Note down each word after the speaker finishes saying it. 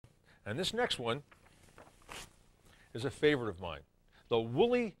And this next one is a favorite of mine, the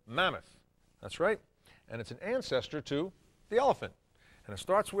woolly mammoth. That's right. And it's an ancestor to the elephant. And it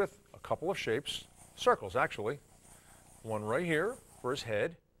starts with a couple of shapes, circles actually. One right here for his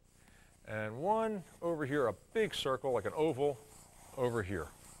head, and one over here, a big circle like an oval over here.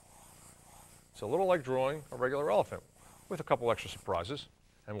 It's a little like drawing a regular elephant with a couple extra surprises,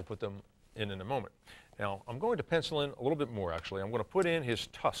 and we'll put them in a moment. Now, I'm going to pencil in a little bit more actually. I'm going to put in his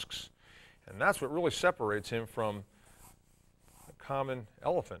tusks, and that's what really separates him from a common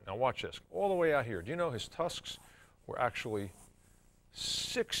elephant. Now watch this, all the way out here. Do you know his tusks were actually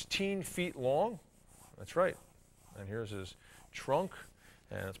 16 feet long? That's right. And here's his trunk,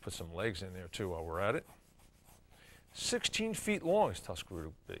 and let's put some legs in there too while we're at it. 16 feet long his tusk grew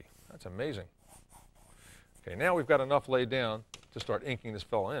to be. That's amazing. Okay, now we've got enough laid down to start inking this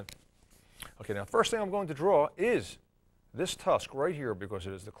fella in. Okay, now first thing I'm going to draw is this tusk right here because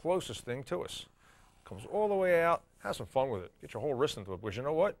it is the closest thing to us. Comes all the way out. Have some fun with it. Get your whole wrist into it, because you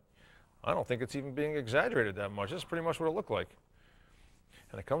know what? I don't think it's even being exaggerated that much. This is pretty much what it looked like.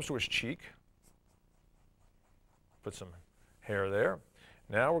 And it comes to his cheek. Put some hair there.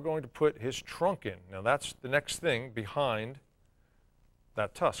 Now we're going to put his trunk in. Now that's the next thing behind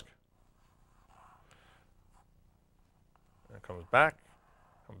that tusk. And it comes back,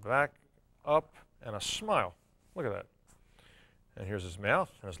 up, and a smile. Look at that. And here's his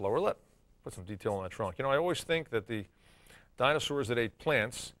mouth and his lower lip. Put some detail on that trunk. You know, I always think that the dinosaurs that ate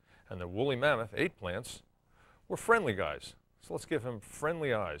plants and the woolly mammoth ate plants were friendly guys. So let's give him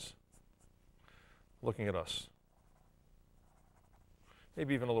friendly eyes looking at us.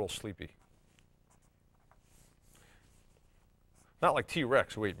 Maybe even a little sleepy. Not like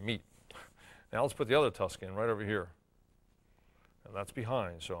T-Rex who ate meat. Now let's put the other tusk in right over here. And that's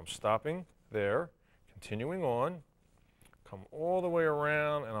behind. So I'm stopping there, continuing on, come all the way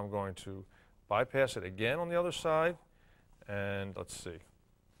around, and I'm going to bypass it again on the other side. And let's see.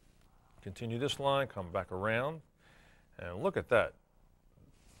 Continue this line, come back around, and look at that.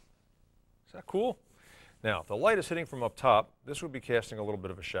 Is that cool? Now, if the light is hitting from up top, this would be casting a little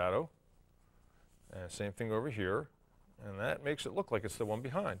bit of a shadow. And same thing over here. And that makes it look like it's the one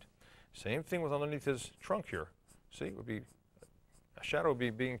behind. Same thing with underneath his trunk here. See, it would be, a shadow would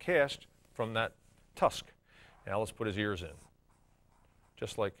be being cast from that tusk. Now let's put his ears in,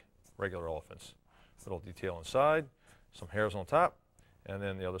 just like regular elephants. Little detail inside, some hairs on top, and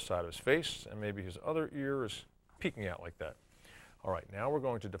then the other side of his face, and maybe his other ear is peeking out like that. All right, now we're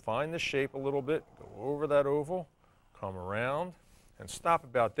going to define the shape a little bit, go over that oval, come around, and stop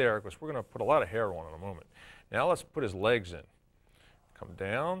about there because we're going to put a lot of hair on in a moment. Now let's put his legs in. Come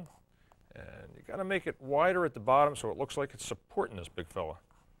down, and you got to make it wider at the bottom so it looks like it's supporting this big fella.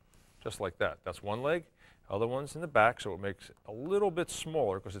 Just like that. That's one leg. Other one's in the back, so it makes it a little bit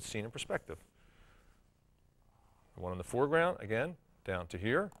smaller because it's seen in perspective. The one in the foreground, again, down to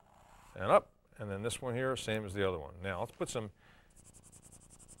here and up, and then this one here, same as the other one. Now let's put some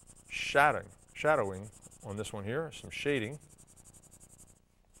shadowing on this one here, some shading,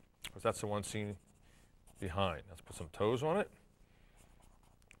 because that's the one seen behind. Let's put some toes on it.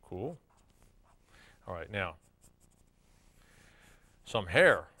 Cool. All right, now, some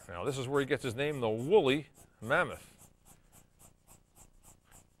hair. Now this is where he gets his name, the woolly mammoth.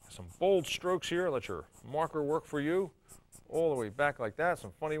 Some bold strokes here, let your marker work for you. All the way back like that,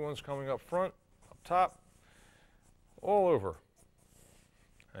 some funny ones coming up front, up top, all over.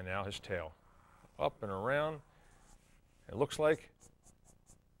 And now his tail, up and around. It looks like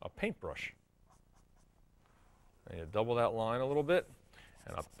a paintbrush. And you double that line a little bit,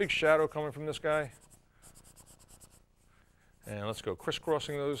 and a big shadow coming from this guy. And let's go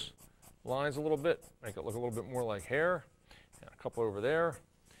crisscrossing those lines a little bit, make it look a little bit more like hair. And a couple over there.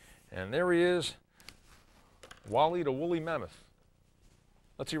 And there he is, Wally the woolly mammoth.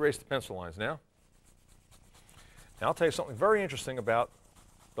 Let's erase the pencil lines now. Now I'll tell you something very interesting about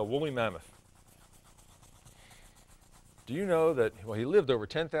the woolly mammoth. Do you know that, well, he lived over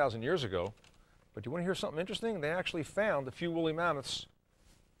 10,000 years ago, but you want to hear something interesting? They actually found a few woolly mammoths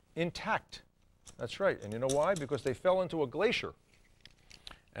intact. That's right, and you know why? Because they fell into a glacier,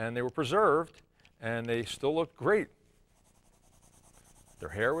 and they were preserved, and they still looked great. Their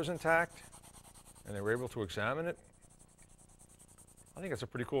hair was intact, and they were able to examine it. I think that's a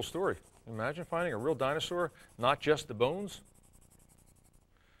pretty cool story. Imagine finding a real dinosaur, not just the bones.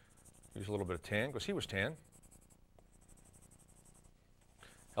 Use a little bit of tan, because he was tan.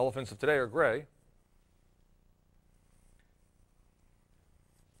 Elephants of today are gray.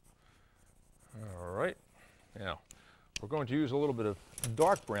 All right. Now, we're going to use a little bit of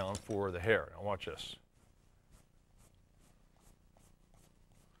dark brown for the hair. Now watch this.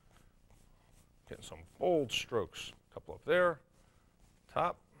 Getting some bold strokes. A couple up there,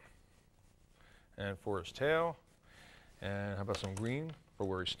 top, and for his tail. And how about some green for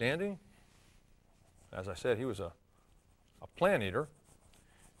where he's standing? As I said, he was a plant eater.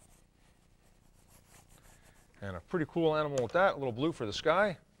 And a pretty cool animal with that, a little blue for the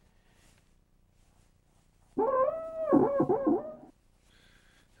sky. And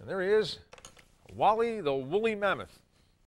there he is, Wally the woolly mammoth.